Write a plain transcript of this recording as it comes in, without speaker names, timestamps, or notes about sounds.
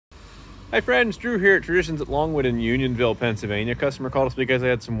Hi friends, Drew here at Traditions at Longwood in Unionville, Pennsylvania. Customer called us because they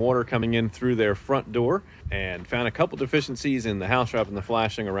had some water coming in through their front door and found a couple deficiencies in the house wrap and the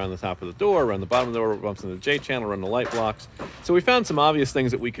flashing around the top of the door, around the bottom of the door, bumps in the J channel, around the light blocks. So we found some obvious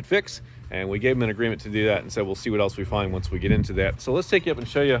things that we could fix, and we gave them an agreement to do that and said we'll see what else we find once we get into that. So let's take you up and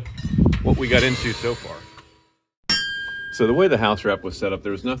show you what we got into so far. So the way the house wrap was set up,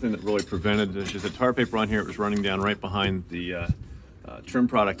 there was nothing that really prevented. There's just a tar paper on here. It was running down right behind the trim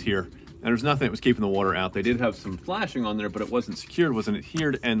product here. And there's nothing that was keeping the water out. They did have some flashing on there, but it wasn't secured, wasn't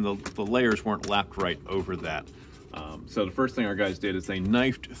adhered, and the layers weren't lapped right over that. So the first thing our guys did is they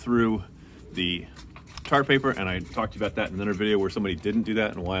knifed through the tar paper, and I talked to you about that in another video where somebody didn't do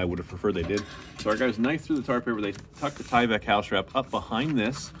that and why I would have preferred they did. So our guys knifed through the tar paper, they tucked the 𝗗𝘂𝘀𝘁 house wrap up behind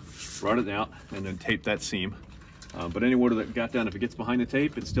this, brought it out, and then taped that seam. But any water that got down, if it gets behind the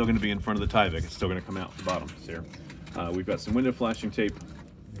tape, it's still gonna be in front of the 𝗗𝘂𝘀. It's still gonna come out the bottom here. We've got some window flashing tape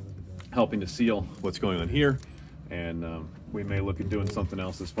helping to seal what's going on here, and we may look at doing something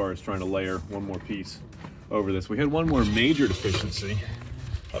else as far as trying to layer one more piece over this. We had one more major deficiency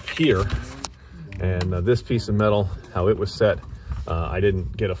up here, and this piece of metal, how it was set, I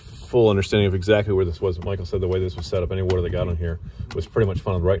didn't get a full understanding of exactly where this was. Michael said the way this was set up, any water that got on here was pretty much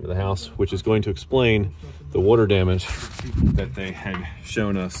funneled right into the house, which is going to explain the water damage that they had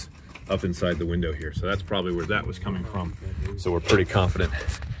shown us up inside the window here. So that's probably where that was coming from. So we're pretty confident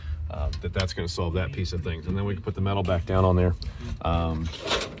that's going to solve that piece of things. And then we can put the metal back down on there.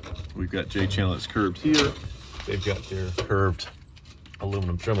 We've got J channel that's curved here. They've got their curved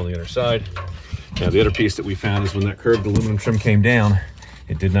aluminum trim on the other side. Now the other piece that we found is when that curved aluminum trim came down,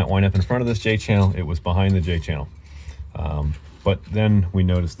 it did not wind up in front of this J channel, it was behind the J channel. But then we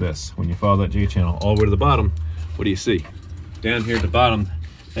noticed this, when you follow that J channel all the way to the bottom, what do you see? Down here at the bottom,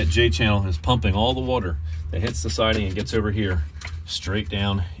 that J channel is pumping all the water that hits the siding and gets over here straight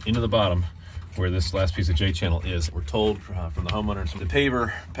down into the bottom where this last piece of J channel is. We're told from the homeowners, the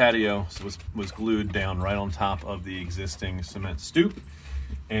paver patio was glued down right on top of the existing cement stoop,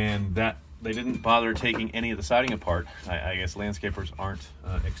 and that they didn't bother taking any of the siding apart. I guess landscapers aren't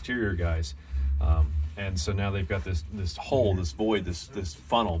exterior guys, and so now they've got this hole, this void, this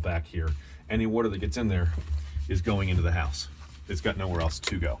funnel back here. Any water that gets in there is going into the house. It's got nowhere else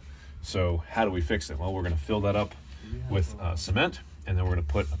to go. So how do we fix it? Well, we're going to fill that up with cement, and then we're going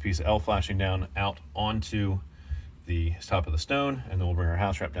to put a piece of L flashing down out onto the top of the stone, and then we'll bring our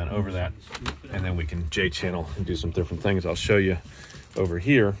house wrap down over that, and then we can J channel and do some different things. I'll show you over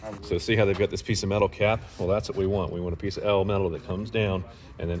here. So see how they've got this piece of metal cap? Well, that's what we want. We want a piece of L metal that comes down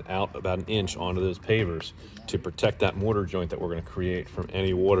and then out about an inch onto those pavers to protect that mortar joint that we're going to create from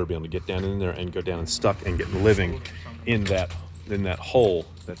any water being able to get down in there and go down and stuck and get living in that hole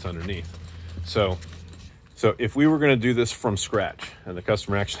that's underneath. So if we were going to do this from scratch, and the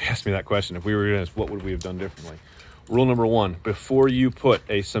customer actually asked me that question, if we were going to, what would we have done differently? Rule number one, before you put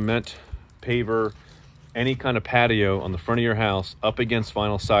a cement paver, any kind of patio on the front of your house up against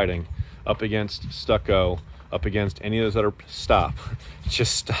vinyl siding, up against stucco, up against any of those other,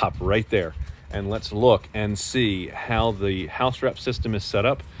 just stop right there. And let's look and see how the house wrap system is set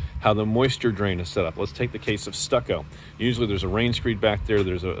up, how the moisture drain is set up. Let's take the case of stucco. Usually there's a rain screed back there.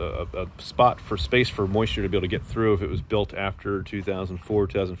 There's a spot for space for moisture to be able to get through if it was built after 2004,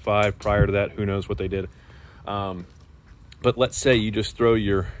 2005. Prior to that, who knows what they did. But let's say you just throw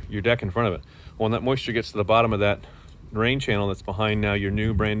your deck in front of it. Well, when that moisture gets to the bottom of that drain channel that's behind now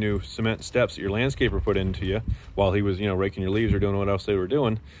your brand new cement steps that your landscaper put into you while he was, raking your leaves or doing what else they were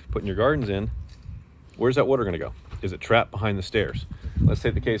doing, putting your gardens in, where's that water gonna go? Is it trapped behind the stairs? Let's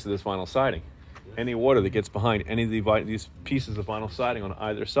take the case of this vinyl siding. Any water that gets behind any of these pieces of vinyl siding on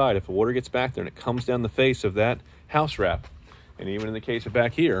either side, if the water gets back there and it comes down the face of that house wrap, and even in the case of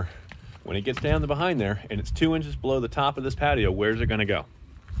back here, when it gets down the behind there and it's 2 inches below the top of this patio, where's it gonna go?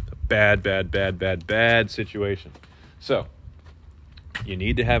 It's a bad situation. So you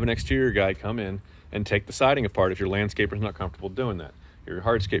need to have an exterior guy come in and take the siding apart if your landscaper's not comfortable doing that. Your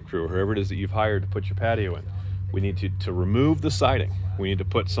hardscape crew or whoever it is that you've hired to put your patio in. We need to remove the siding. We need to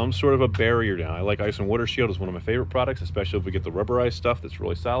put some sort of a barrier down. I like Ice and Water Shield as one of my favorite products, especially if we get the rubberized stuff that's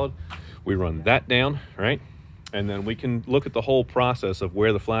really solid. We run that down, right? And then we can look at the whole process of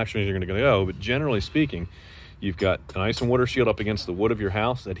where the flashings are gonna go. But generally speaking, you've got an Ice and Water Shield up against the wood of your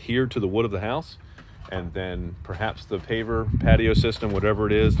house, adhered to the wood of the house, and then perhaps the paver patio system, whatever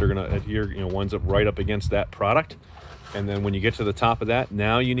it is, they're gonna adhere, winds up right up against that product. And then when you get to the top of that,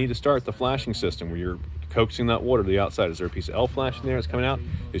 now you need to start the flashing system where you're coaxing that water to the outside. Is there a piece of L flashing there that's coming out?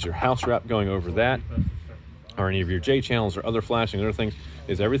 Is your house wrap going over that? or any of your J channels or other flashing, other things,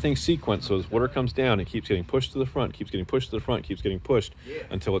 is everything sequenced. So as water comes down, it keeps getting pushed to the front, keeps getting pushed to the front, keeps getting pushed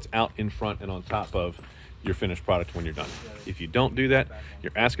until it's out in front and on top of your finished product when you're done. If you don't do that,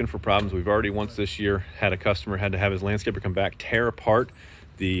 you're asking for problems. We've already once this year had a customer had to have his landscaper come back, tear apart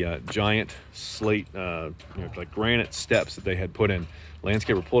the giant slate, like granite steps that they had put in.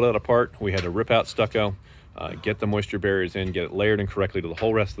 Landscaper pulled it apart. We had to rip out stucco, get the moisture barriers in, get it layered in correctly to the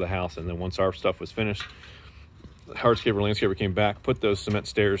whole rest of the house, and then once our stuff was finished, the hardscaper landscaper came back, put those cement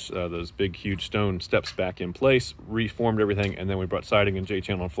stairs, those big huge stone steps back in place, reformed everything, and then we brought siding and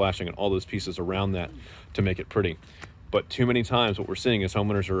J-channel and flashing and all those pieces around that to make it pretty. But too many times what we're seeing is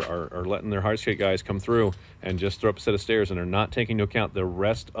homeowners are letting their hardscape guys come through and just throw up a set of stairs, and they're not taking into account the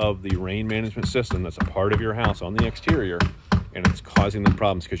rest of the rain management system that's a part of your house on the exterior, and it's causing them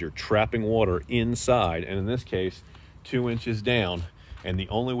problems because you're trapping water inside, and in this case 2 inches down, and the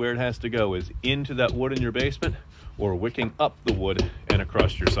only where it has to go is into that wood in your basement or wicking up the wood and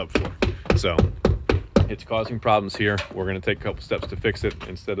across your subfloor. So it's causing problems here. We're going to take a couple steps to fix it.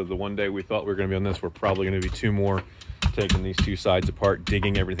 Instead of the one day we thought we were going to be on this, we're probably going to be 2 more, taking these 2 sides apart,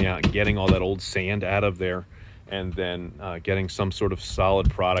 digging everything out, getting all that old sand out of there, and then getting some sort of solid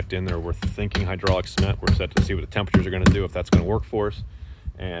product in there. We're thinking hydraulic cement. We're set to see what the temperatures are going to do, if that's going to work for us,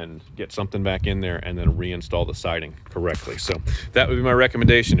 and get something back in there and then reinstall the siding correctly. So that would be my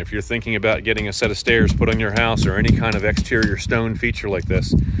recommendation. If you're thinking about getting a set of stairs put on your house or any kind of exterior stone feature like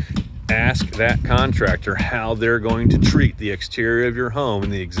this, ask that contractor how they're going to treat the exterior of your home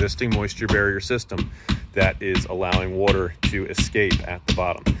and the existing moisture barrier system that is allowing water to escape at the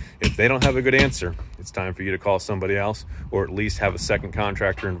bottom. If they don't have a good answer, it's time for you to call somebody else, or at least have a second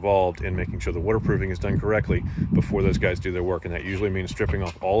contractor involved in making sure the waterproofing is done correctly before those guys do their work. And that usually means stripping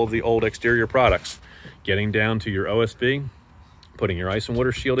off all of the old exterior products, getting down to your OSB, putting your ice and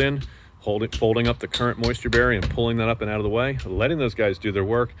water shield in, folding up the current moisture barrier and pulling that up and out of the way, letting those guys do their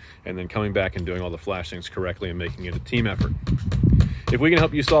work, and then coming back and doing all the flashings correctly and making it a team effort. If we can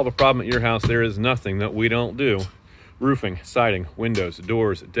help you solve a problem at your house, there is nothing that we don't do. Roofing, siding, windows,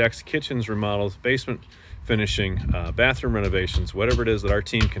 doors, decks, kitchens, remodels, basement finishing, bathroom renovations, whatever it is that our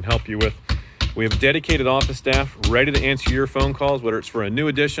team can help you with. We have dedicated office staff ready to answer your phone calls, whether it's for a new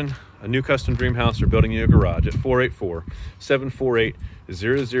addition, a new custom dream house, or building you a garage at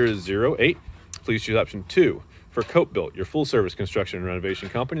 484-748-0008. Please choose option 2 for 𝗗𝘁'𝘀, your full service construction and renovation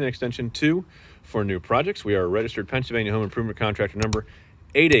company, and extension 2 for new projects. We are a registered Pennsylvania home improvement contractor number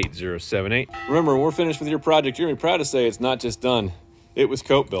 88078. Remember, when we're finished with your project, you're going to be proud to say it's not just done. It was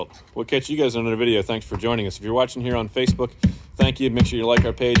𝗗𝘁'𝘀. We'll catch you guys on another video. Thanks for joining us. If you're watching here on Facebook, thank you. Make sure you like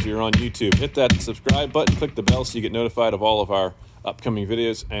our page. If you're on YouTube, hit that subscribe button, click the bell so you get notified of all of our upcoming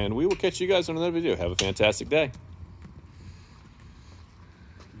videos, and we will catch you guys on another video. Have a fantastic day.